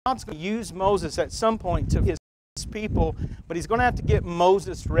God's going to use Moses at some point to his people, but he's going to have to get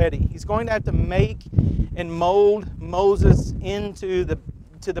Moses ready. He's going to have to make and mold Moses into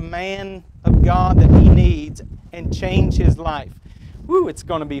the man of God that he needs and change his life. Woo, it's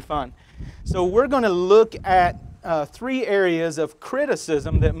going to be fun. So we're going to look at 3 areas of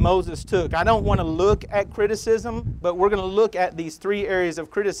criticism that Moses took. I don't want to look at criticism, but we're going to look at these 3 areas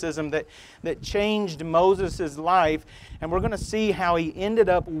of criticism that changed Moses' life, and we're going to see how he ended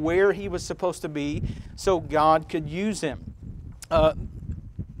up where he was supposed to be so God could use him.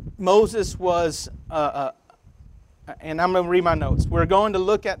 Moses was, and I'm going to read my notes. We're going to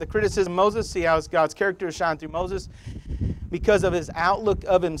look at the criticism of Moses, see how God's character shine through Moses. Because of his outlook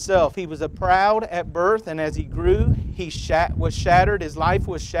of himself. He was a proud at birth, and as he grew, he was shattered. His life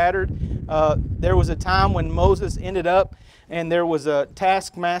was shattered. There was a time when Moses ended up, and there was a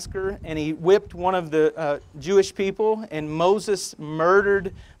taskmaster, and he whipped one of the Jewish people, and Moses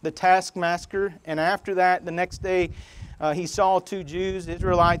murdered the taskmaster. And after that, the next day, he saw 2 Jews,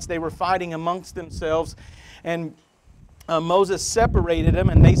 Israelites. They were fighting amongst themselves, and Moses separated them,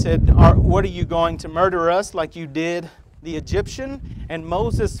 and they said, "What are you going to murder us like you did the Egyptian?" And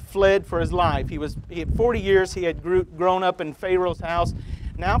Moses fled for his life. He had 40 years. He had grown up in Pharaoh's house.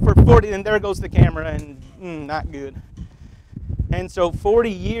 Now for 40, and there goes the camera, and not good. And so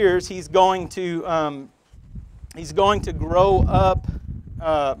 40 years he's going to grow up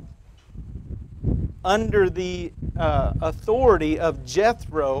under the authority of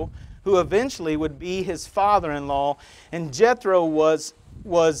Jethro, who eventually would be his father-in-law. And Jethro was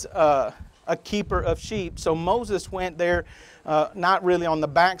a keeper of sheep. So Moses went there, not really on the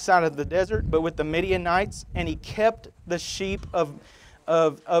backside of the desert, but with the Midianites, and he kept the sheep of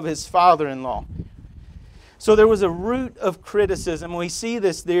his father-in-law. So there was a root of criticism. We see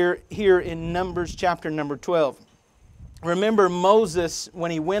this here in Numbers chapter number 12. Remember Moses,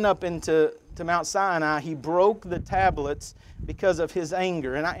 when he went up to Mount Sinai, he broke the tablets because of his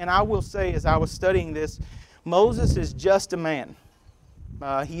anger. And I will say, as I was studying this, Moses is just a man.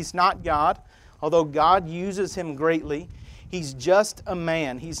 He's not God, although God uses him greatly. He's just a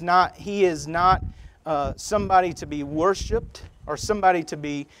man. He is not somebody to be worshipped or somebody to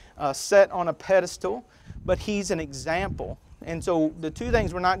be set on a pedestal, but he's an example. And so the 2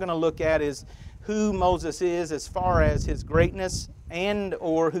 things we're not going to look at is who Moses is as far as his greatness, and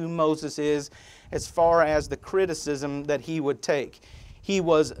or who Moses is as far as the criticism that he would take. He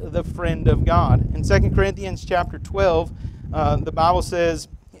was the friend of God. In 2 Corinthians chapter 12, the Bible says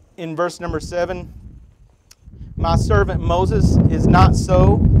in verse number 7, "My servant Moses is not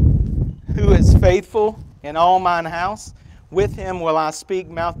so, who is faithful in all mine house. With him will I speak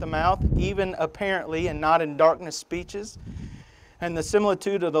mouth to mouth, even apparently, and not in darkness speeches. And the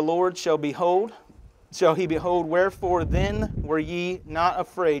similitude of the Lord shall he behold, wherefore then were ye not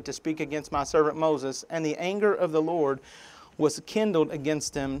afraid to speak against my servant Moses? And the anger of the Lord was kindled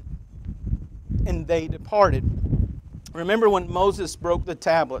against him, and they departed." Remember when Moses broke the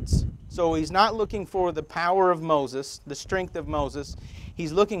tablets. So he's not looking for the power of Moses, the strength of Moses.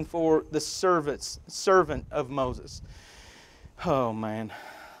 He's looking for the servant of Moses. Oh, man.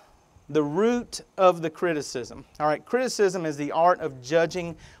 The root of the criticism. All right, criticism is the art of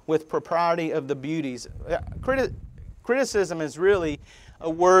judging with propriety of the beauties. Criticism is really a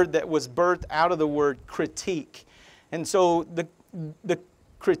word that was birthed out of the word critique. And so the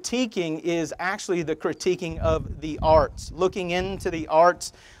critiquing is actually the critiquing of the arts, looking into the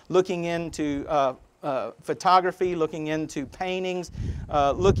arts, looking into photography, looking into paintings,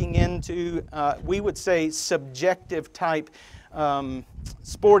 looking into, we would say, subjective type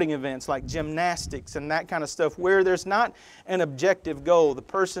sporting events like gymnastics and that kind of stuff, where there's not an objective goal. The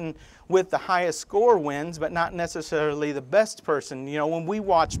person with the highest score wins, but not necessarily the best person. You know, when we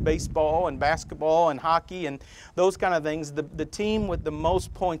watch baseball and basketball and hockey and those kind of things, the team with the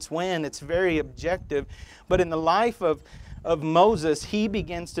most points win. It's very objective. But in the life of Moses, he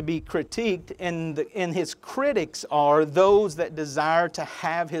begins to be critiqued, and his critics are those that desire to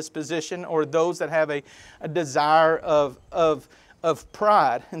have his position, or those that have a desire of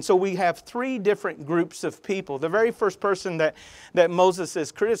pride. And so we have 3 different groups of people. The very first person that Moses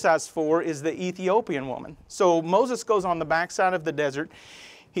is criticized for is the Ethiopian woman. So Moses goes on the backside of the desert.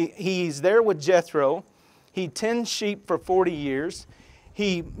 He's there with Jethro. He tends sheep for 40 years.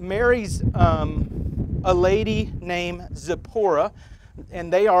 He marries a lady named Zipporah,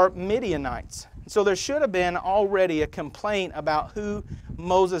 and they are Midianites. So there should have been already a complaint about who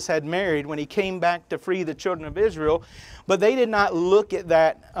Moses had married when he came back to free the children of Israel, but they did not look at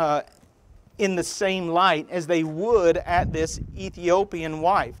that in the same light as they would at this Ethiopian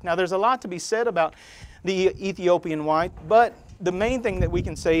wife. Now there's a lot to be said about the Ethiopian wife, but the main thing that we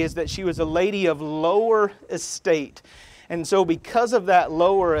can say is that she was a lady of lower estate. And so because of that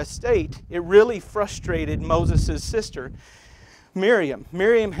lower estate, it really frustrated Moses' sister, Miriam.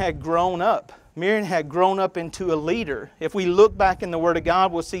 Miriam had grown up. Miriam had grown up into a leader. If we look back in the Word of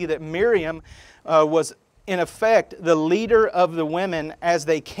God, we'll see that Miriam was, in effect, the leader of the women as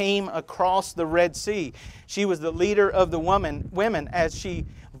they came across the Red Sea. She was the leader of the women as she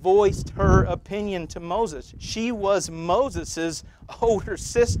voiced her opinion to Moses. She was Moses' older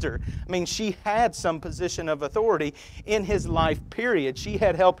sister. I mean, she had some position of authority in his life period. She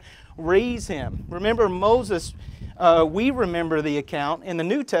had helped raise him. Remember Moses, we remember the account. In the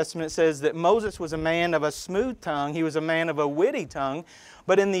New Testament it says that Moses was a man of a smooth tongue. He was a man of a witty tongue.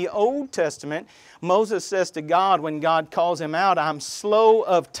 But in the Old Testament, Moses says to God, when God calls him out, I'm slow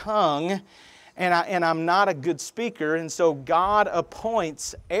of tongue and I'm not a good speaker. And so God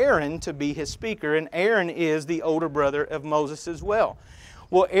appoints Aaron to be his speaker. And Aaron is the older brother of Moses as well.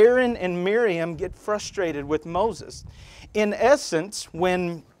 Well, Aaron and Miriam get frustrated with Moses. In essence,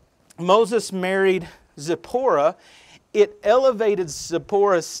 when Moses married Zipporah, it elevated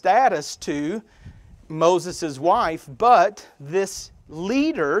Zipporah's status to Moses' wife, but this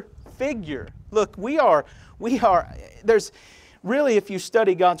leader figure. Look, there's really, if you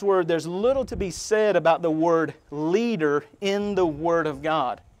study God's Word, there's little to be said about the word leader in the Word of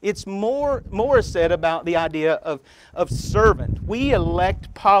God. It's more said about the idea of servant. We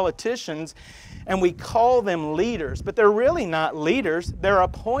elect politicians and we call them leaders, but they're really not leaders. They're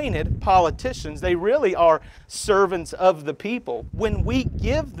appointed politicians. They really are servants of the people. When we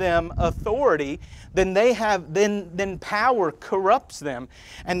give them authority, then power corrupts them,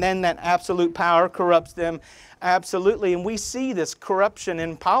 and then that absolute power corrupts them absolutely. And we see this corruption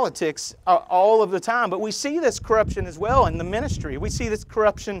in politics all of the time, but we see this corruption as well in the ministry. We see this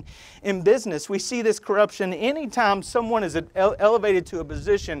corruption in business. We see this corruption anytime someone is elevated to a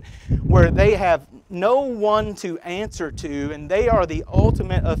position where they have no one to answer to and they are the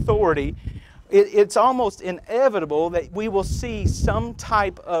ultimate authority. It's almost inevitable that we will see some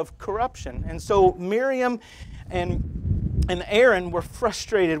type of corruption. And so Miriam and Aaron were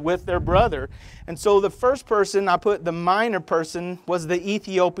frustrated with their brother. And so the first person, I put the minor person, was the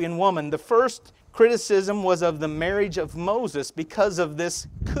Ethiopian woman. The first criticism was of the marriage of Moses because of this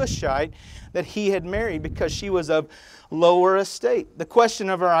Cushite that he had married, because she was of lower estate. The question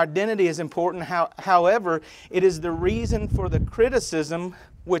of her identity is important. However, it is the reason for the criticism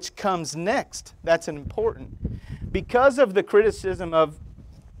which comes next. That's important. Because of the criticism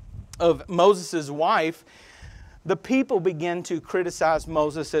of Moses' wife, the people begin to criticize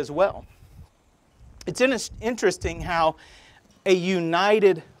Moses as well. It's interesting how a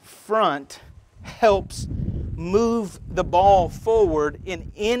united front helps move the ball forward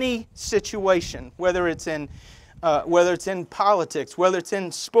in any situation, whether it's in politics, whether it's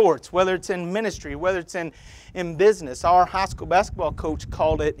in sports, whether it's in ministry, whether it's in business. Our high school basketball coach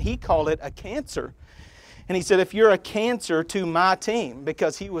called it a cancer. And he said, if you're a cancer to my team,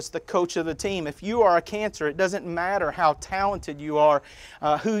 because he was the coach of the team, if you are a cancer, it doesn't matter how talented you are,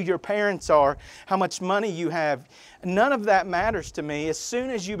 who your parents are, how much money you have. None of that matters to me. As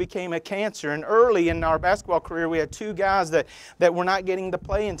soon as you became a cancer, and early in our basketball career, we had two guys that were not getting the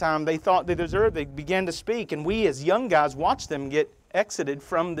playing time they thought they deserved. They began to speak, and we as young guys watched them get exited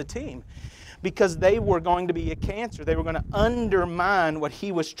from the team, because they were going to be a cancer. They were going to undermine what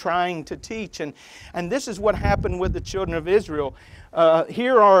he was trying to teach. And this is what happened with the children of Israel.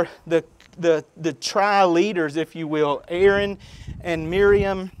 Here are the tri-leaders, if you will, Aaron and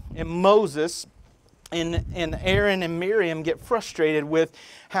Miriam and Moses. And Aaron and Miriam get frustrated with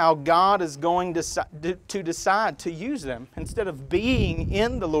how God is going to decide to use them. Instead of being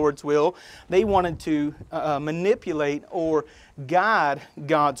in the Lord's will, they wanted to manipulate or guide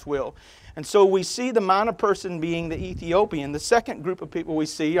God's will. And so we see the minor person being the Ethiopian. The second group of people we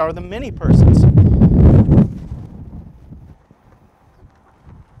see are the many persons.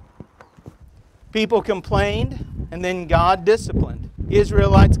 People complained, and then God disciplined.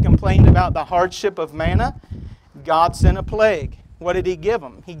 Israelites complained about the hardship of manna. God sent a plague. What did He give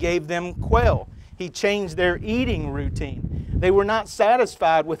them? He gave them quail. He changed their eating routine. They were not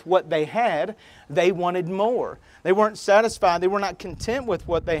satisfied with what they had. They wanted more. They weren't satisfied. They were not content with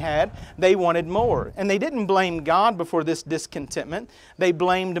what they had. They wanted more. And they didn't blame God before this discontentment. They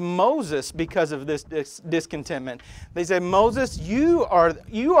blamed Moses because of this discontentment. They said, Moses, you are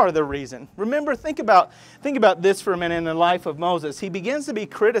the reason. Remember, think about this for a minute in the life of Moses. He begins to be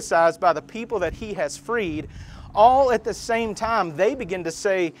criticized by the people that he has freed. All at the same time, they begin to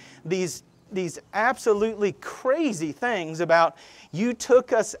say these absolutely crazy things about, you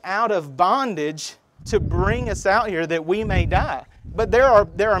took us out of bondage to bring us out here that we may die. But there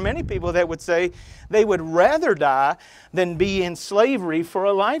are many people that would say they would rather die than be in slavery for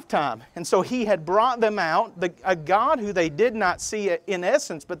a lifetime. And so He had brought them out, a God who they did not see in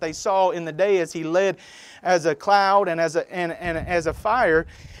essence, but they saw in the day as He led as a cloud and as a fire.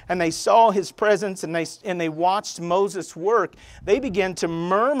 And they saw His presence, and they watched Moses work. They began to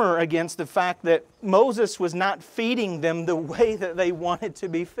murmur against the fact that Moses was not feeding them the way that they wanted to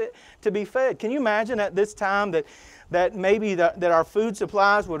be fed. Can you imagine at this time that maybe that our food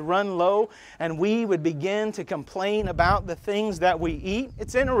supplies would run low and we would begin to complain about the things that we eat?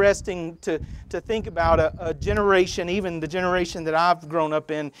 It's interesting to think about a generation, even the generation that I've grown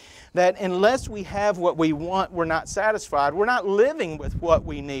up in, that unless we have what we want, we're not satisfied. We're not living with what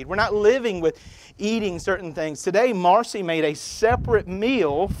we need. We're not living with eating certain things. Today, Marcy made a separate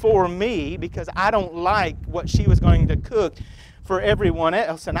meal for me because I don't like what she was going to cook for everyone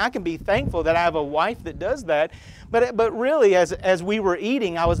else. And I can be thankful that I have a wife that does that. But really, as we were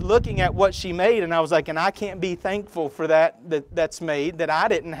eating, I was looking at what she made, and I was like, and I can't be thankful for that's made, that I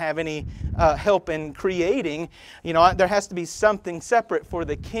didn't have any help in creating. You know, there has to be something separate for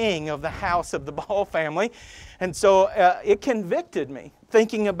the king of the house of the Ball family. And so it convicted me,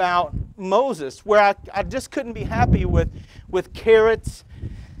 thinking about Moses, where I just couldn't be happy with carrots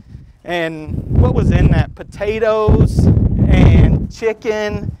and what was in that, potatoes and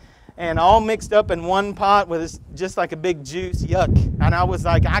chicken, and all mixed up in one pot with this, just like a big juice. Yuck. And I was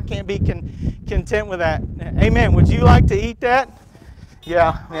like, I can't be content with that. Amen. Would you like to eat that?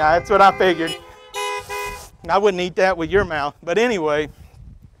 Yeah, that's what I figured. I wouldn't eat that with your mouth. But anyway,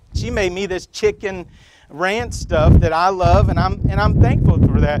 she made me this chicken ranch stuff that I love, and I'm thankful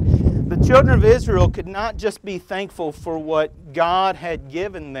for that. The children of Israel could not just be thankful for what God had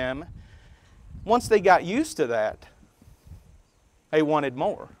given them. Once they got used to that, they wanted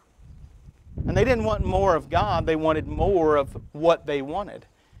more. And they didn't want more of God, they wanted more of what they wanted.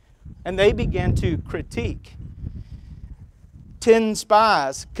 And they began to critique. 10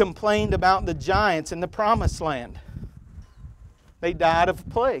 spies complained about the giants in the promised land. They died of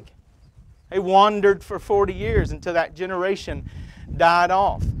plague. They wandered for 40 years until that generation died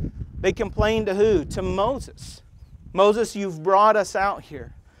off. They complained to who? To Moses. Moses, you've brought us out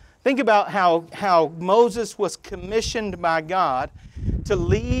here. Think about how Moses was commissioned by God to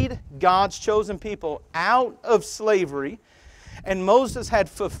lead God's chosen people out of slavery, and Moses had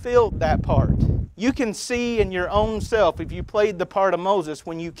fulfilled that part. You can see in your own self, if you played the part of Moses,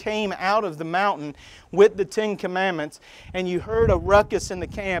 when you came out of the mountain with the 10 Commandments, and you heard a ruckus in the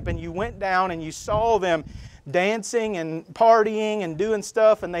camp, and you went down and you saw them dancing and partying and doing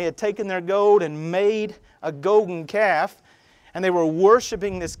stuff, and they had taken their gold and made a golden calf, and they were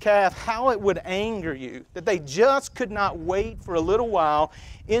worshiping this calf, how it would anger you that they just could not wait for a little while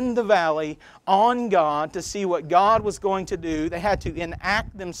in the valley on God to see what God was going to do. They had to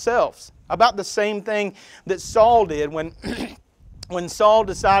enact themselves. About the same thing that Saul did when when Saul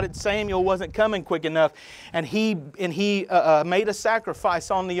decided Samuel wasn't coming quick enough, and he made a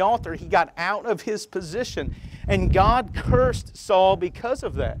sacrifice on the altar. He got out of his position, and God cursed Saul because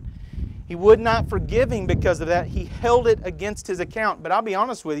of that. He would not forgive him because of that. He held it against his account. But I'll be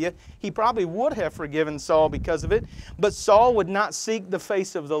honest with you, he probably would have forgiven Saul because of it. But Saul would not seek the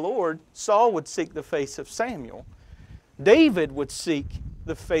face of the Lord. Saul would seek the face of Samuel. David would seek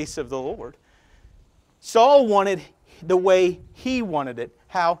the face of the Lord. Saul wanted the way he wanted it,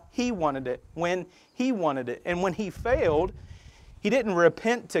 how he wanted it, when he wanted it. And when he failed, he didn't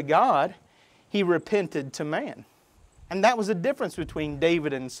repent to God, he repented to man. And that was the difference between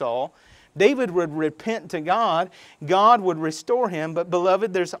David and Saul. David would repent to God, God would restore him, but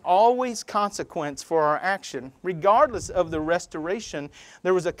beloved, there's always consequence for our action. Regardless of the restoration,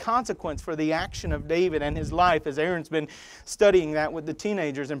 there was a consequence for the action of David and his life, as Aaron's been studying that with the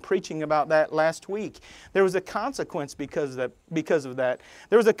teenagers and preaching about that last week. There was a consequence because of that.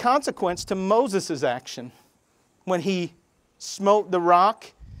 There was a consequence to Moses' action. When he smote the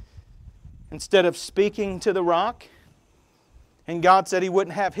rock, instead of speaking to the rock, and God said He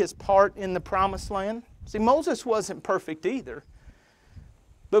wouldn't have his part in the promised land. See, Moses wasn't perfect either,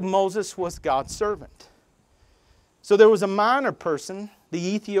 but Moses was God's servant. So there was a minor person, the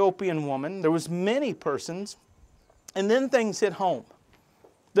Ethiopian woman. There was many persons, and then things hit home.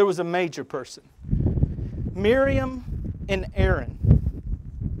 There was a major person. Miriam and Aaron.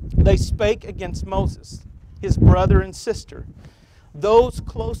 They spake against Moses, his brother and sister, those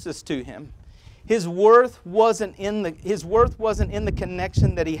closest to him. His worth wasn't in the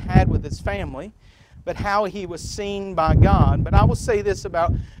connection that he had with his family, but how he was seen by God. But I will say this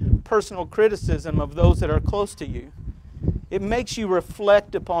about personal criticism of those that are close to you. It makes you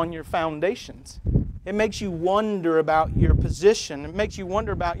reflect upon your foundations. It makes you wonder about your position. It makes you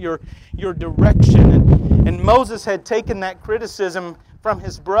wonder about your direction. And Moses had taken that criticism from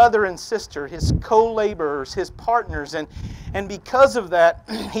his brother and sister, his co-laborers, his partners. And because of that,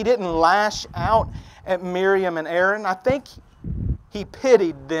 he didn't lash out at Miriam and Aaron. I think he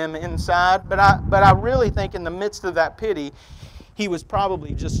pitied them inside, but I really think in the midst of that pity, he was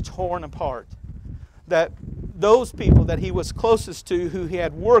probably just torn apart. That those people that he was closest to, who he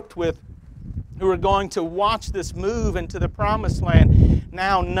had worked with, who were going to watch this move into the promised land,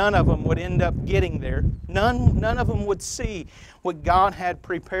 now none of them would end up getting there. None of them would see what God had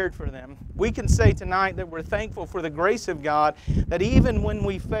prepared for them. We can say tonight that we're thankful for the grace of God, that even when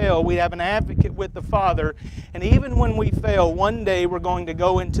we fail, we have an advocate with the Father, and even when we fail, one day we're going to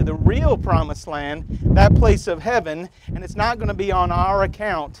go into the real promised land, that place of heaven, and it's not going to be on our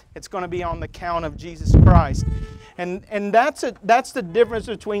account. It's going to be on the account of Jesus Christ. And that's the difference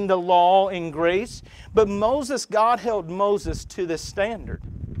between the law and grace. But God held Moses to this standard.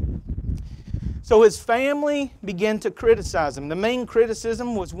 So his family began to criticize him. The main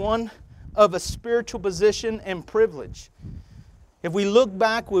criticism was one of a spiritual position and privilege. If we look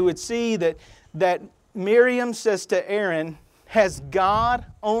back, we would see that Miriam says to Aaron, "Has God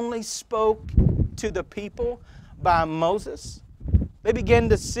only spoke to the people by Moses?" They began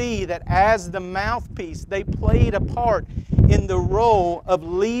to see that as the mouthpiece, they played a part in the role of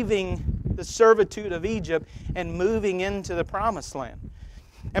leaving the servitude of Egypt and moving into the promised land.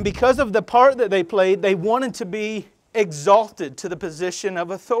 And because of the part that they played, they wanted to be exalted to the position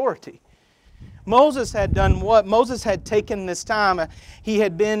of authority. Moses had done what? Moses had taken this time. He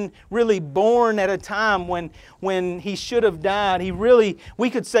had been really born at a time when he should have died. We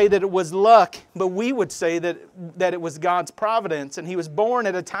could say that it was luck, but we would say that it was God's providence. And he was born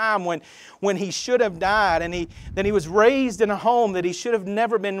at a time when he should have died. And then he was raised in a home that he should have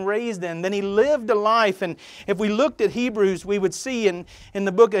never been raised in. Then he lived a life. And if we looked at Hebrews, we would see in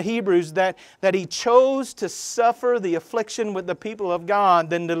the book of Hebrews that he chose to suffer the affliction with the people of God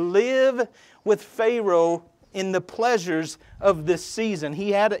than to live with Pharaoh in the pleasures of this season. He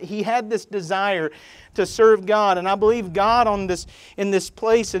had this desire to serve God. And I believe God in this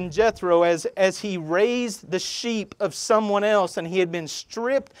place in Jethro, as he raised the sheep of someone else and he had been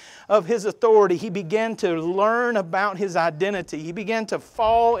stripped of his authority, he began to learn about his identity. He began to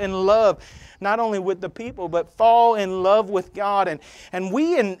fall in love not only with the people, but fall in love with God. And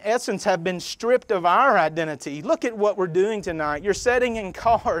we, in essence, have been stripped of our identity. Look at what we're doing tonight. You're sitting in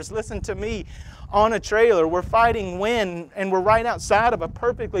cars, listen to me, on a trailer. We're fighting wind, and we're right outside of a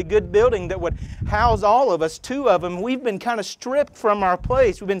perfectly good building that would house all of us, 2 of them. We've been kind of stripped from our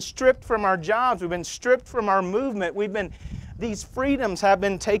place. We've been stripped from our jobs. We've been stripped from our movement. These freedoms have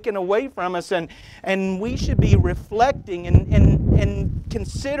been taken away from us, and we should be reflecting and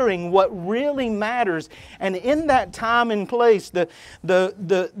considering what really matters. And in that time and place,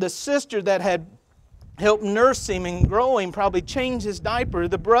 the sister that had helped nurse him and grow him, probably changed his diaper,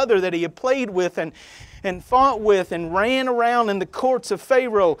 the brother that he had played with and fought with and ran around in the courts of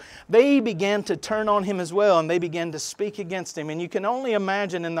Pharaoh, they began to turn on him as well, and they began to speak against him. And you can only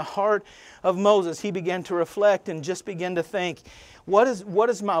imagine in the heart of Moses, he began to reflect and just began to think, what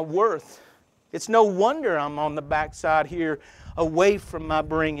is my worth? It's no wonder I'm on the backside here away from my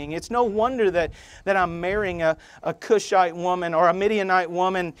bringing. It's no wonder that I'm marrying a Cushite woman or a Midianite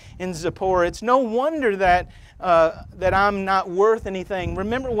woman in Zipporah. It's no wonder that I'm not worth anything.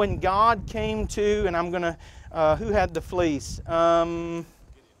 Remember when God came to, and I'm going to, who had the fleece?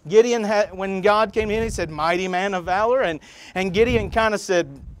 Gideon had, when God came in, he said, "Mighty man of valor." And Gideon kind of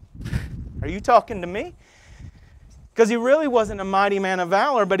said, "Are you talking to me?" Because he really wasn't a mighty man of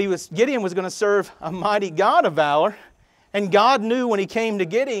valor, but Gideon was going to serve a mighty God of valor. And God knew when he came to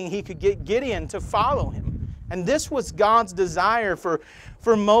Gideon, he could get Gideon to follow him. And this was God's desire for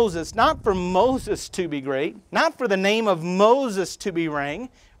Moses. Not for Moses to be great. Not for the name of Moses to be rang.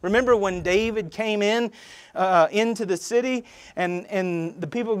 Remember when David came into the city and the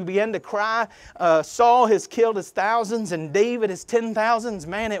people began to cry, Saul has killed his thousands and David his 10,000s.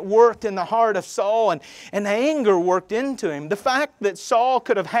 Man, it worked in the heart of Saul, and anger worked into him. The fact that Saul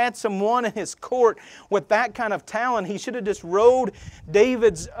could have had someone in his court with that kind of talent, he should have just rode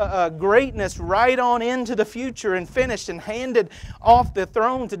David's greatness right on into the future and finished and handed off the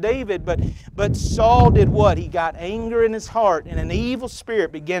throne to David. But Saul did what? He got anger in his heart, and an evil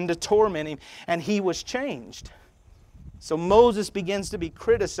spirit began to torment him, and he was changed. So Moses begins to be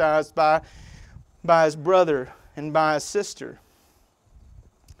criticized by his brother and by his sister.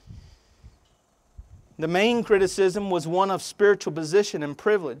 The main criticism was one of spiritual position and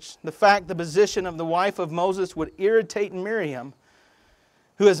privilege. The position of the wife of Moses would irritate Miriam,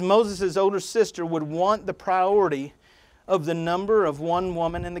 who as Moses' older sister would want the priority of the number of one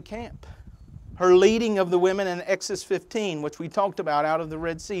woman in the camp. Her leading of the women in Exodus 15, which we talked about out of the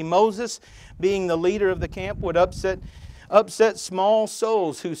Red Sea. Moses, being the leader of the camp, would upset small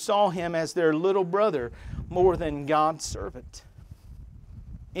souls who saw him as their little brother more than God's servant.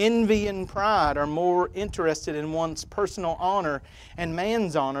 Envy and pride are more interested in one's personal honor and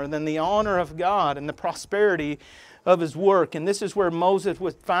man's honor than the honor of God and the prosperity of His work. And this is where Moses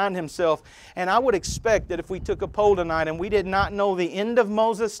would find himself. And I would expect that if we took a poll tonight and we did not know the end of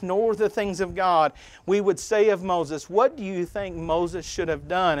Moses nor the things of God, we would say of Moses, what do you think Moses should have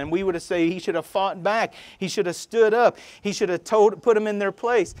done? And we would say he should have fought back. He should have stood up. He should have put them in their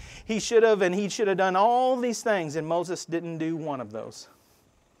place. He should have done all these things. And Moses didn't do one of those.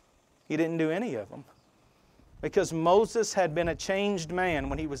 He didn't do any of them. Because Moses had been a changed man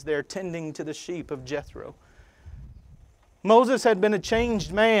when he was there tending to the sheep of Jethro. Moses had been a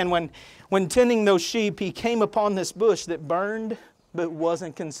changed man when tending those sheep. He came upon this bush that burned but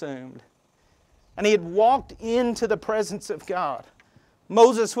wasn't consumed. And he had walked into the presence of God.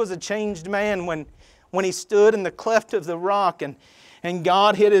 Moses was a changed man when he stood in the cleft of the rock and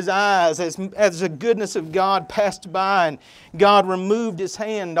God hid His eyes as the goodness of God passed by, and God removed His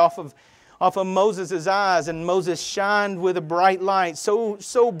hand off of Moses' eyes, and Moses shined with a bright light,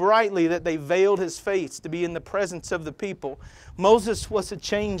 so brightly that they veiled his face to be in the presence of the people. Moses was a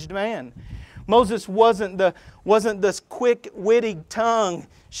changed man. Moses wasn't this quick, witty tongue,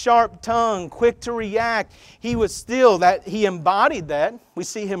 sharp tongue, quick to react. He was still that. He embodied that. We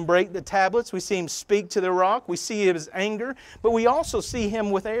see him break the tablets. We see him speak to the rock. We see his anger. But we also see him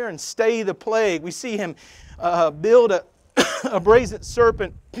with Aaron stay the plague. We see him build a brazen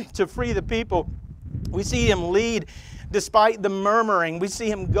serpent to free the people. We see him lead despite the murmuring. We see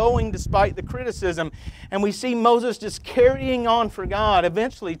him going despite the criticism. And we see Moses just carrying on for God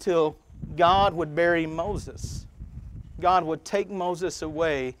eventually till God would bury Moses. God would take Moses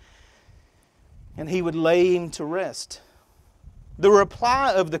away and He would lay him to rest. The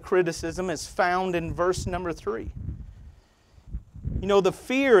reply of the criticism is found in verse number 3. You know, the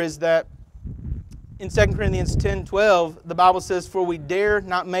fear is that in 2 Corinthians 10:12, the Bible says, "For we dare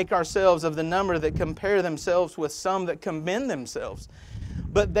not make ourselves of the number that compare themselves with some that commend themselves.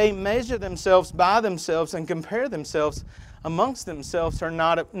 But they measure themselves by themselves and compare themselves amongst themselves are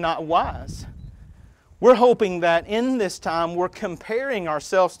not wise." We're hoping that in this time we're comparing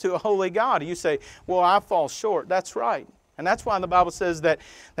ourselves to a holy God. You say, well, I fall short. That's right. And that's why the Bible says that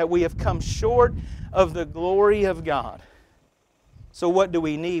we have come short of the glory of God. So what do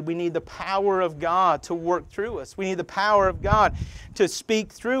we need? We need the power of God to work through us. We need the power of God to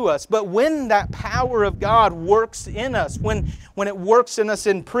speak through us. But when that power of God works in us, when it works in us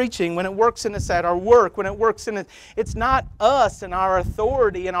in preaching, when it works in us at our work, when it works in us, it's not us and our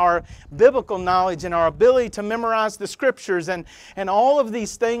authority and our biblical knowledge and our ability to memorize the Scriptures and all of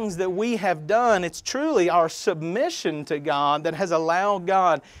these things that we have done. It's truly our submission to God that has allowed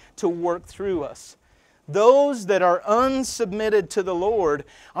God to work through us. Those that are unsubmitted to the Lord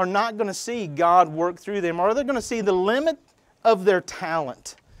are not going to see God work through them, or they're going to see the limit of their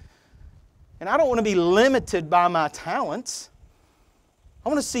talent. And I don't want to be limited by my talents. I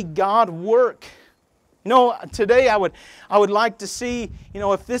want to see God work. You know, today I would like to see, you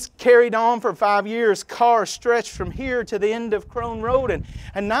know, if this carried on for 5 years, Carr stretched from here to the end of Crone Road,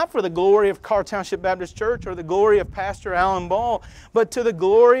 and not for the glory of Carr Township Baptist Church or the glory of Pastor Alan Ball, but to the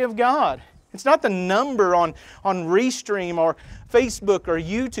glory of God. It's not the number on Restream or Facebook or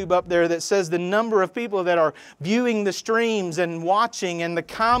YouTube up there that says the number of people that are viewing the streams and watching and the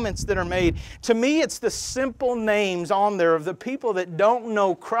comments that are made. To me, it's the simple names on there of the people that don't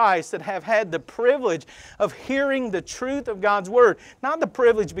know Christ, that have had the privilege of hearing the truth of God's Word. Not the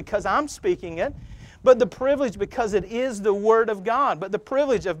privilege because I'm speaking it, but the privilege because it is the Word of God. But the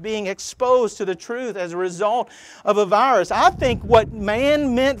privilege of being exposed to the truth as a result of a virus. I think what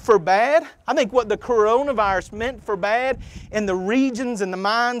man meant for bad, I think what the coronavirus meant for bad in the regions and the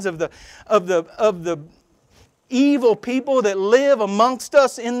minds of the evil people that live amongst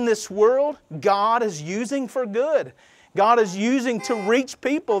us in this world, God is using for good. God is using to reach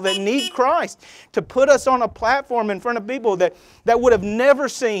people that need Christ, to put us on a platform in front of people that would have never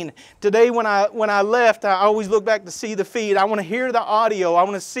seen. Today when I left, I always look back to see the feed. I want to hear the audio. I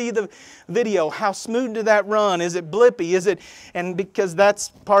want to see the video. How smooth did that run? Is it blippy? Is it? And because that's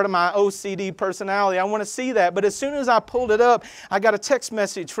part of my OCD personality, I want to see that. But as soon as I pulled it up, I got a text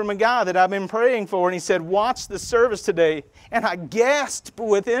message from a guy that I've been praying for, and he said, "Watch the service today." And I gasped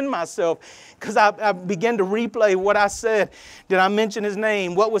within myself because I began to replay what I said? Did I mention his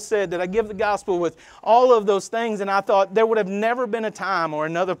name? What was said? Did I give the gospel with all of those things? And I thought there would have never been a time or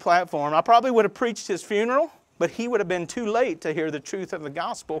another platform. I probably would have preached his funeral, but he would have been too late to hear the truth of the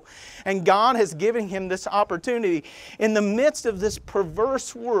gospel. And God has given him this opportunity in the midst of this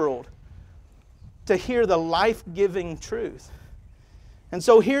perverse world to hear the life-giving truth. And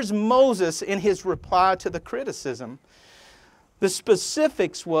so here's Moses in his reply to the criticism. The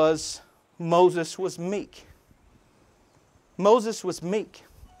specifics was Moses was meek. Moses was meek.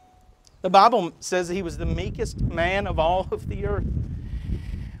 The Bible says he was the meekest man of all of the earth.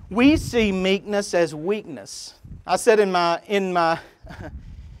 We see meekness as weakness. I said in my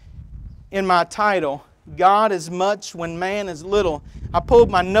title, God is much when man is little. I pulled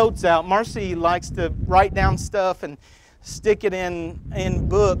my notes out. Marcy likes to write down stuff and stick it in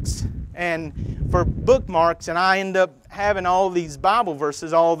books and for bookmarks, and I end up having all these Bible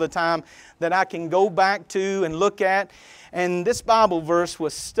verses all the time that I can go back to and look at. And this Bible verse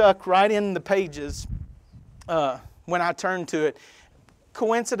was stuck right in the pages when I turned to it.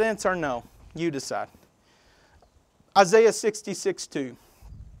 Coincidence or no? You decide. Isaiah 66:2.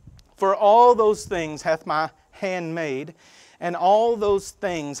 For all those things hath my hand made, and all those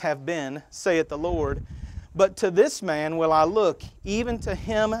things have been, saith the Lord. But to this man will I look, even to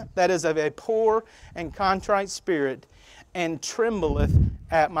him that is of a poor and contrite spirit, and trembleth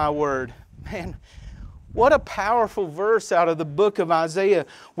at my word. Man, what a powerful verse out of the book of Isaiah,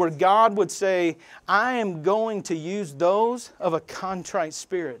 where God would say, I am going to use those of a contrite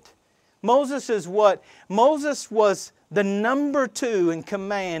spirit. Moses is what? Moses was the number 2 in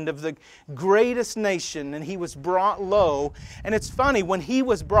command of the greatest nation, and he was brought low. And it's funny, when he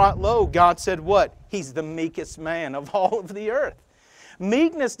was brought low, God said what? He's the meekest man of all of the earth.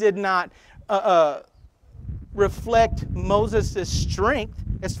 Meekness did not reflect Moses' strength,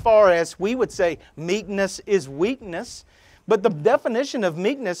 as far as we would say meekness is weakness. But the definition of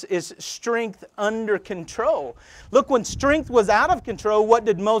meekness is strength under control. Look, when strength was out of control, what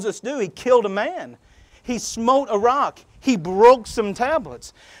did Moses do? He killed a man. He smote a rock. He broke some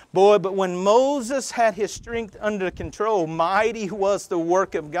tablets. Boy, but when Moses had his strength under control, mighty was the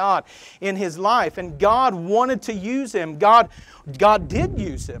work of God in his life. And God wanted to use him. God did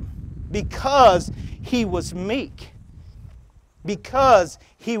use him because he was meek. Because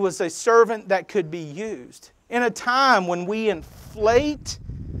he was a servant that could be used. In a time when we inflate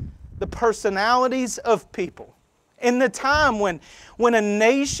the personalities of people, in the time when a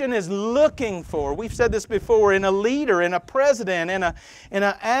nation is looking for, we've said this before, in a leader, in a president, in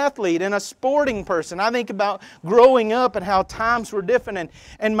an athlete, in a sporting person. I think about growing up and how times were different,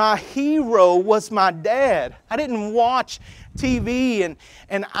 and my hero was my dad. I didn't watch TV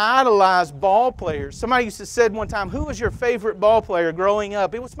and idolize ball players. Somebody used to say one time, who was your favorite ball player growing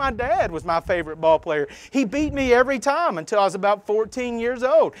up? It was my dad was my favorite ball player. He beat me every time until I was about 14 years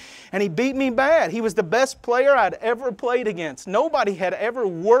old. And he beat me bad. He was the best player I'd ever played against. Nobody had ever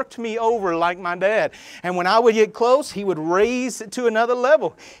worked me over like my dad. And when I would get close, he would raise it to another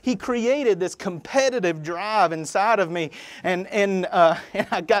level. He created this competitive drive inside of me. And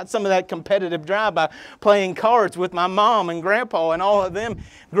I got some of that competitive drive by playing cards with my mom and grandpa and all of them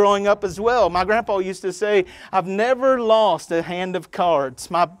growing up as well. My grandpa used to say, I've never lost a hand of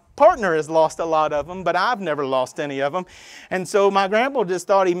cards. My partner has lost a lot of them, but I've never lost any of them. And so my grandpa just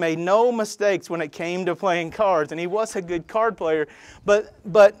thought he made no mistakes when it came to playing cards, and he was a good card player.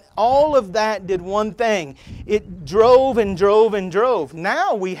 But all of that did one thing. It drove and drove and drove.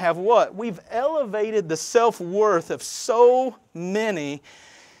 Now we have what? We've elevated the self-worth of so many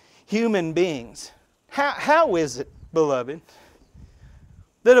human beings. How is it, beloved,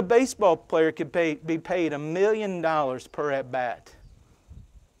 that a baseball player could be paid $1 million per at-bat?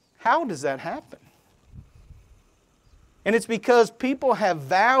 How does that happen? And it's because people have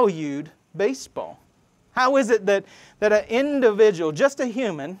valued baseball. How is it that an individual, just a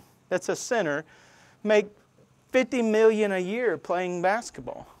human, that's a sinner, make $50 million a year playing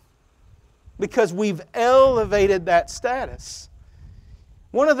basketball? Because we've elevated that status.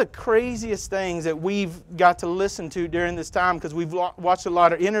 One of the craziest things that we've got to listen to during this time, because we've watched a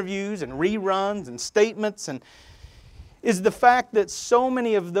lot of interviews and reruns and statements, is the fact that so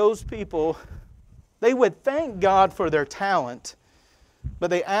many of those people, they would thank God for their talent, but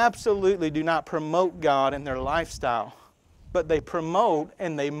they absolutely do not promote God in their lifestyle. But they promote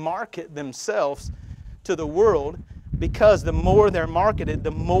and they market themselves to the world, because the more they're marketed,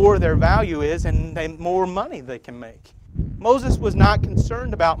 the more their value is and the more money they can make. Moses was not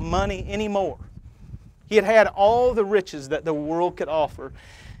concerned about money anymore. He had had all the riches that the world could offer,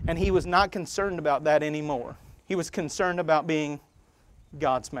 and he was not concerned about that anymore. He was concerned about being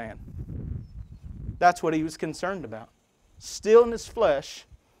God's man. That's what he was concerned about. Still in his flesh,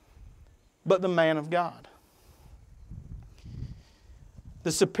 but the man of God.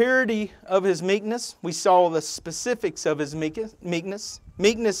 The superiority of his meekness, we saw the specifics of his meekness.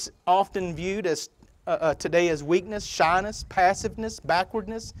 Meekness often viewed as today as weakness, shyness, passiveness,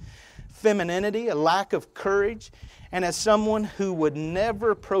 backwardness, femininity, a lack of courage, and as someone who would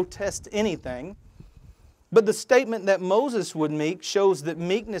never protest anything. But the statement that Moses would make shows that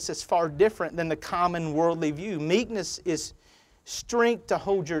meekness is far different than the common worldly view. Meekness is strength to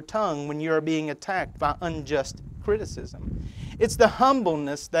hold your tongue when you are being attacked by unjust criticism. It's the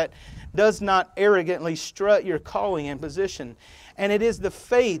humbleness that does not arrogantly strut your calling and position. And it is the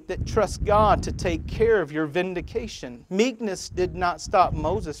faith that trusts God to take care of your vindication. Meekness did not stop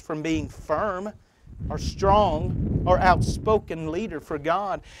Moses from being firm or strong or outspoken leader for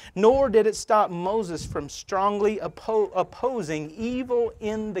God, nor did it stop Moses from strongly opposing evil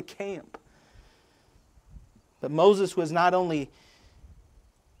in the camp. But Moses was not only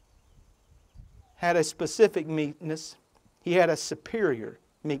had a specific meekness, he had a superior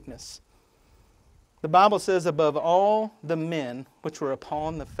meekness. The Bible says, above all the men which were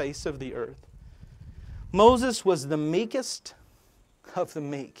upon the face of the earth. Moses was the meekest of the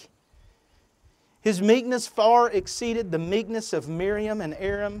meek. His meekness far exceeded the meekness of Miriam and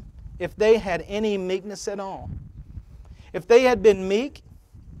Aaron, if they had any meekness at all. If they had been meek,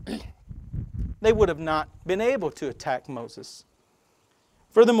 they would have not been able to attack Moses.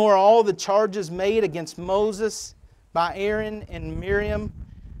 Furthermore, all the charges made against Moses by Aaron and Miriam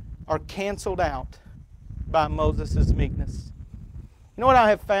are canceled out by Moses' meekness. You know what I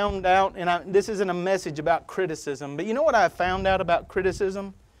have found out, and this isn't a message about criticism, but you know what I have found out about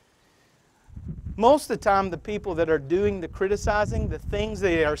criticism? Most of the time, the people that are doing the criticizing, the things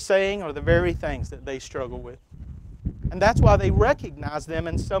they are saying are the very things that they struggle with. And that's why they recognize them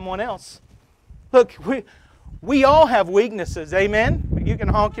in someone else. Look, we all have weaknesses, amen? You can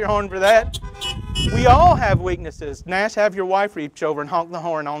honk your horn for that. We all have weaknesses. Nash, have your wife reach over and honk the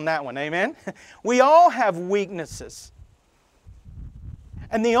horn on that one, amen? We all have weaknesses.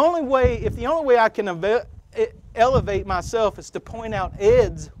 And the only way I can elevate myself is to point out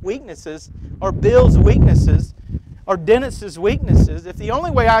Ed's weaknesses, or Bill's weaknesses, or Dennis's weaknesses. If the only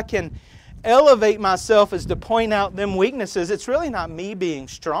way I can elevate myself is to point out them weaknesses, it's really not me being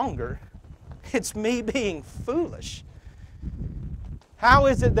stronger. It's me being foolish. How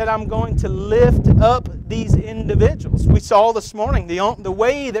is it that I'm going to lift up these individuals? We saw this morning the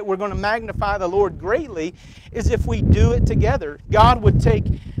way that we're going to magnify the Lord greatly is if we do it together. God would take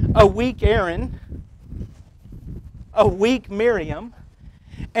a weak Aaron, a weak Miriam,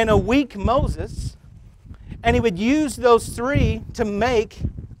 and a weak Moses, and He would use those three to make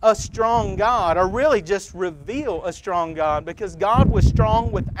a strong God, or really just reveal a strong God, because God was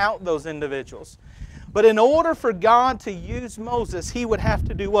strong without those individuals. But in order for God to use Moses, He would have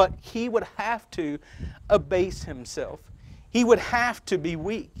to do what? He would have to abase Himself. He would have to be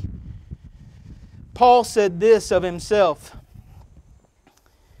weak. Paul said this of himself,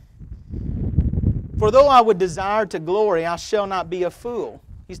 "For though I would desire to glory, I shall not be a fool."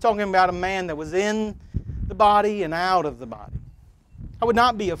 He's talking about a man that was in the body and out of the body. I would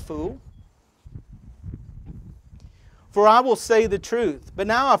not be a fool. "For I will say the truth. But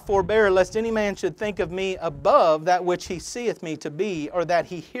now I forbear, lest any man should think of me above that which he seeth me to be, or that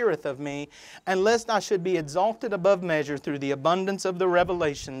he heareth of me, and lest I should be exalted above measure through the abundance of the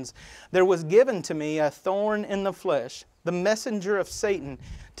revelations. There was given to me a thorn in the flesh, the messenger of Satan,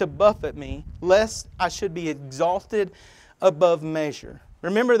 to buffet me, lest I should be exalted above measure."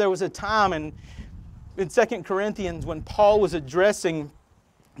 Remember, there was a time in 2 Corinthians when Paul was addressing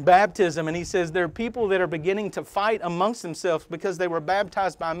baptism, and he says there are people that are beginning to fight amongst themselves because they were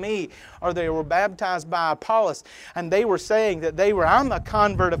baptized by me, or they were baptized by Apollos, and they were saying that I'm a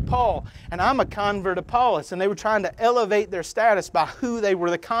convert of Paul and I'm a convert of Apollos, and they were trying to elevate their status by who they were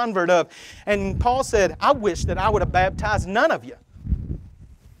the convert of. And Paul said, I wish that I would have baptized none of you.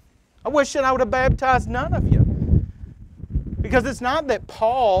 I wish that I would have baptized none of you. Because it's not that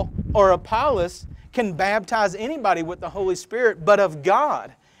Paul or Apollos can baptize anybody with the Holy Spirit, but of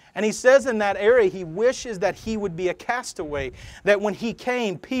God. And he says in that area, he wishes that he would be a castaway, that when he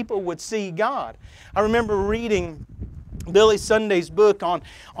came, people would see God. I remember reading Billy Sunday's book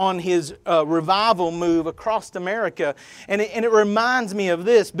on his revival move across America, and it reminds me of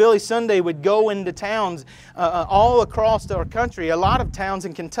this. Billy Sunday would go into towns all across our country. A lot of towns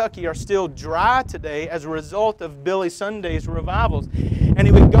in Kentucky are still dry today as a result of Billy Sunday's revivals. And And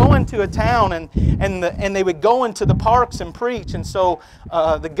he would go into a town and they would go into the parks and preach. And so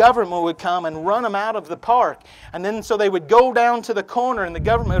the government would come and run them out of the park. And then so they would go down to the corner and the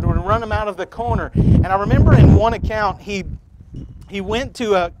government would run them out of the corner. And I remember in one account he went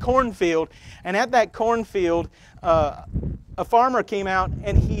to a cornfield, and at that cornfield a farmer came out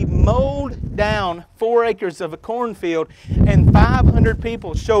and he mowed down 4 acres of a cornfield, and 500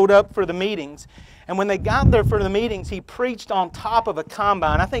 people showed up for the meetings. And when they got there for the meetings, he preached on top of a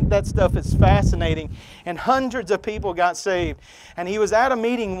combine. I think that stuff is fascinating. And hundreds of people got saved. And he was at a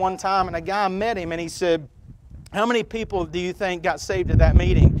meeting one time, and a guy met him, and he said, "How many people do you think got saved at that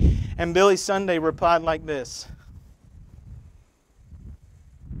meeting?" And Billy Sunday replied like this: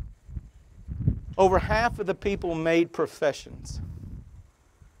 "Over half of the people made professions.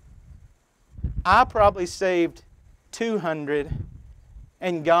 I probably saved 200,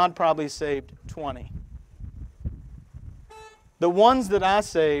 and God probably saved 20. The ones that I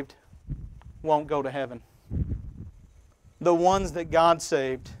saved won't go to heaven. The ones that God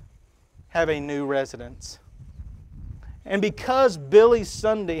saved have a new residence." And because Billy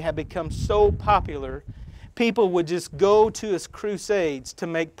Sunday had become so popular, people would just go to his crusades to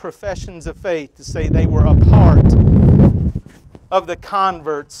make professions of faith, to say they were a part of the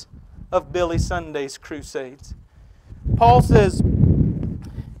converts of Billy Sunday's crusades. Paul says,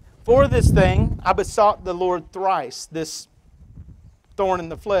 "For this thing I besought the Lord thrice, this thorn in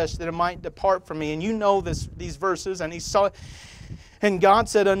the flesh, that it might depart from me." And you know these verses. And God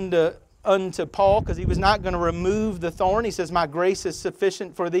said unto Paul, because he was not going to remove the thorn, he says, "My grace is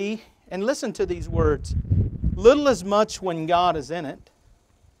sufficient for thee." And listen to these words: "Little is much when God is in it,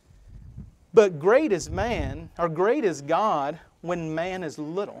 but great is man, or great is God, when man is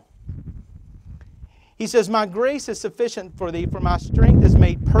little." He says, "My grace is sufficient for thee, for my strength is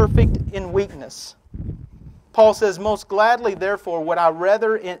made perfect in weakness." Paul says, "Most gladly, therefore, would I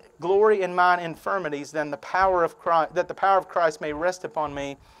rather glory in mine infirmities than that the power of Christ may rest upon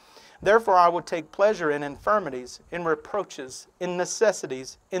me. Therefore I would take pleasure in infirmities, in reproaches, in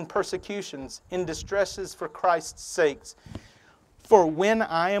necessities, in persecutions, in distresses for Christ's sakes. For when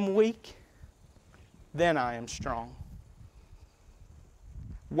I am weak, then I am strong."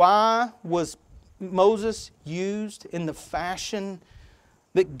 Why was Moses used in the fashion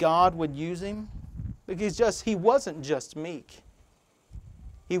that God would use him? Because he wasn't just meek.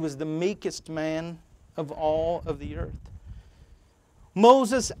 He was the meekest man of all of the earth.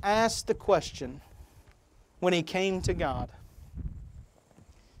 Moses asked the question when he came to God,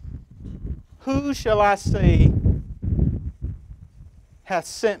 "Who shall I say hath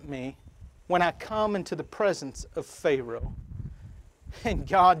sent me when I come into the presence of Pharaoh?" And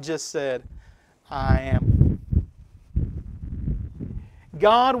God just said, "I am."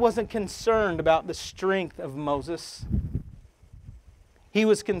 God wasn't concerned about the strength of Moses. He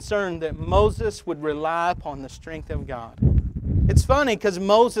was concerned that Moses would rely upon the strength of God. It's funny because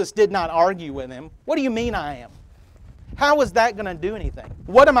Moses did not argue with him. "What do you mean I am? How is that going to do anything?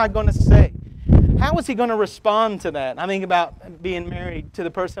 What am I going to say?" How is he going to respond to that? I think about being married to the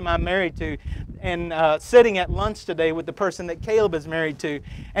person I'm married to, and sitting at lunch today with the person that Caleb is married to,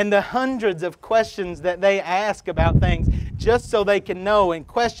 and the hundreds of questions that they ask about things just so they can know, and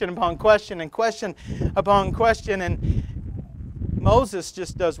question upon question and question upon question. And Moses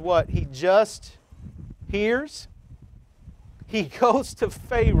just does what? He just hears. He goes to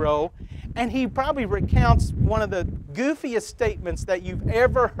Pharaoh, and he probably recounts one of the goofiest statements that you've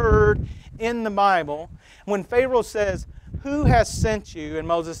ever heard in the Bible. When Pharaoh says, "Who has sent you?" and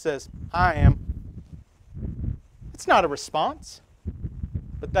Moses says, "I am." It's not a response,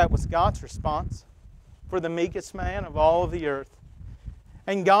 but that was God's response for the meekest man of all of the earth.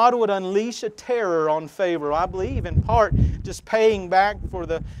 And God would unleash a terror on Pharaoh, I believe in part just paying back for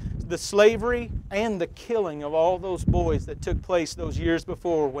the slavery and the killing of all those boys that took place those years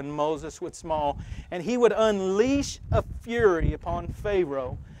before when Moses was small. And he would unleash a fury upon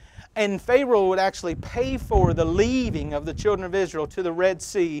Pharaoh. And Pharaoh would actually pay for the leaving of the children of Israel to the Red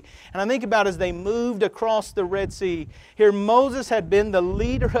Sea. And I think about as they moved across the Red Sea, here Moses had been the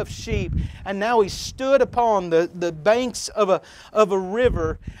leader of sheep, and now he stood upon the banks of a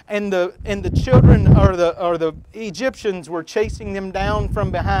river, and the children or the Egyptians were chasing them down from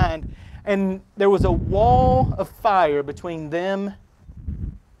behind. And there was a wall of fire between them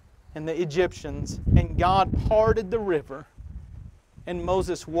and the Egyptians, and God parted the river. And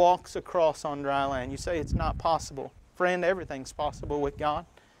Moses walks across on dry land. You say it's not possible. Friend, everything's possible with God.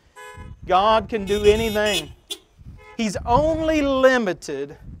 God can do anything. He's only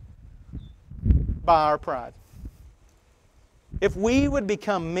limited by our pride. If we would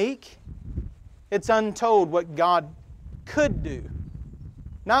become meek, it's untold what God could do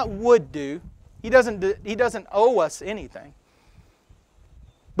not would do. He doesn't owe us anything.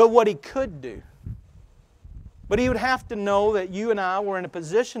 But what He could do. But He would have to know that you and I were in a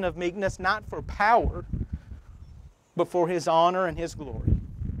position of meekness, not for power, but for His honor and His glory.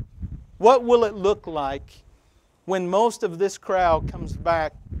 What will it look like when most of this crowd comes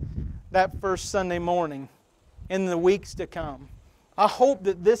back that first Sunday morning in the weeks to come? I hope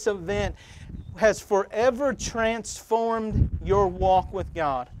that this event has forever transformed your walk with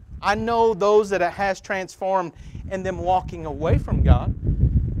God. I know those that it has transformed in them walking away from God.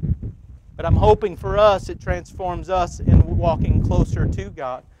 But I'm hoping for us it transforms us in walking closer to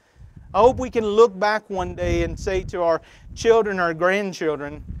God. I hope we can look back one day and say to our children, our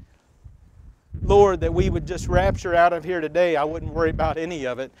grandchildren, Lord, that we would just rapture out of here today. I wouldn't worry about any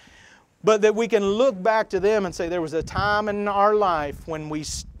of it. But that we can look back to them and say there was a time in our life when we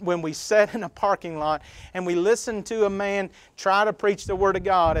sat in a parking lot and we listened to a man try to preach the Word of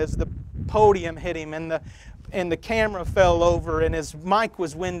God as the podium hit him and the camera fell over and his mic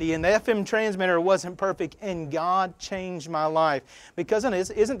was windy and the FM transmitter wasn't perfect, and God changed my life. Because it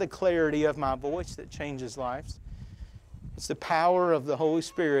isn't the clarity of my voice that changes lives. It's the power of the Holy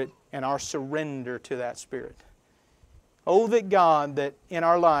Spirit and our surrender to that Spirit. Oh, that God, that in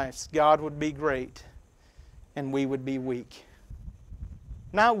our lives, God would be great and we would be weak.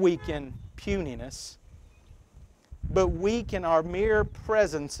 Not weak in puniness, but weak in our mere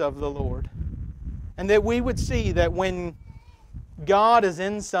presence of the Lord. And that we would see that when God is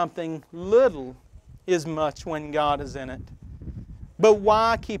in something, little is much when God is in it. But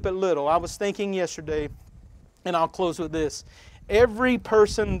why keep it little? I was thinking yesterday, and I'll close with this. Every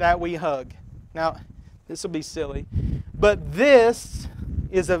person that we hug, now this will be silly, but this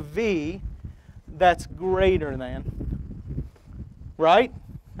is a V that's greater than. Right?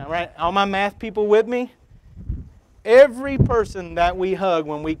 All right, all my math people with me? Every person that we hug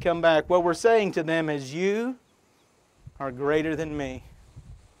when we come back, what we're saying to them is, you are greater than me.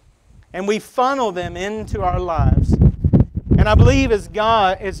 And we funnel them into our lives. And I believe as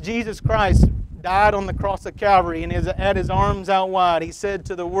Jesus Christ died on the cross of Calvary and had His arms out wide, He said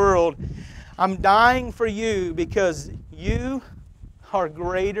to the world, I'm dying for you because you are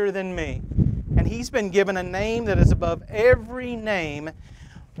greater than me. And He's been given a name that is above every name.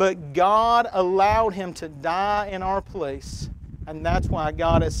 But God allowed Him to die in our place. And that's why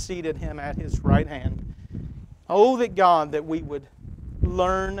God has seated Him at His right hand. Oh, that God, that we would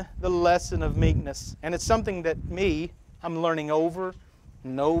learn the lesson of meekness. And it's something that I'm learning over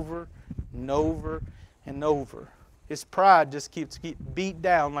and over and over and over. His pride just keeps beat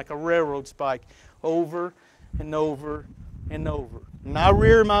down like a railroad spike over and over and over. And I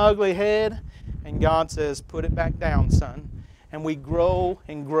rear my ugly head, and God says, put it back down, son. And we grow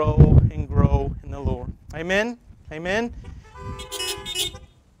and grow and grow in the Lord. Amen? Amen?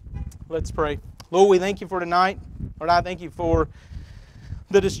 Let's pray. Lord, we thank You for tonight. Lord, I thank You for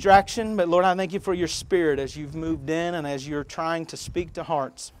the distraction, but Lord, I thank You for Your Spirit as You've moved in and as You're trying to speak to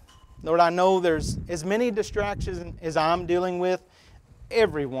hearts. Lord, I know there's as many distractions as I'm dealing with.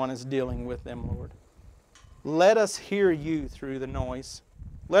 Everyone is dealing with them, Lord. Let us hear You through the noise.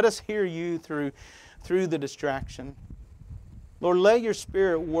 Let us hear You through the distraction. Lord, let Your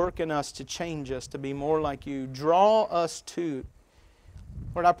Spirit work in us to change us, to be more like You. Draw us to.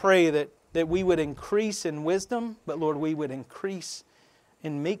 Lord, I pray that we would increase in wisdom, but Lord, we would increase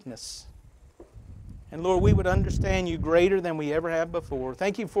in meekness. And Lord, we would understand You greater than we ever have before.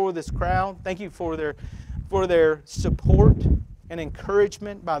 Thank You for this crowd. Thank You for their support and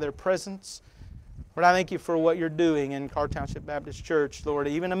encouragement by their presence. Lord, I thank You for what You're doing in Carr Township Baptist Church, Lord,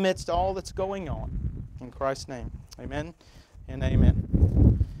 even amidst all that's going on. In Christ's name, amen and amen.